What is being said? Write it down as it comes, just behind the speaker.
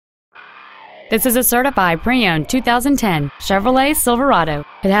This is a certified pre-owned 2010 Chevrolet Silverado.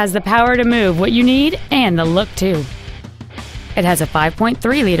 It has the power to move what you need and the look too. It has a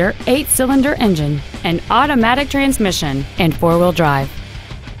 5.3-liter 8-cylinder engine, an automatic transmission, and 4-wheel drive.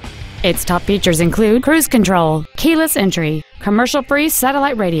 Its top features include cruise control, keyless entry, commercial-free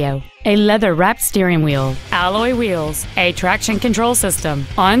satellite radio, a leather-wrapped steering wheel, alloy wheels, a traction control system,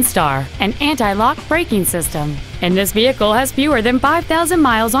 OnStar, an anti-lock braking system, and this vehicle has fewer than 5,000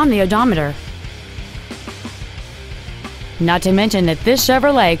 miles on the odometer. Not to mention that this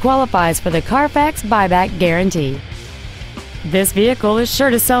Chevrolet qualifies for the Carfax buyback guarantee. This vehicle is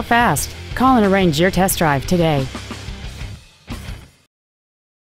sure to sell fast. Call and arrange your test drive today.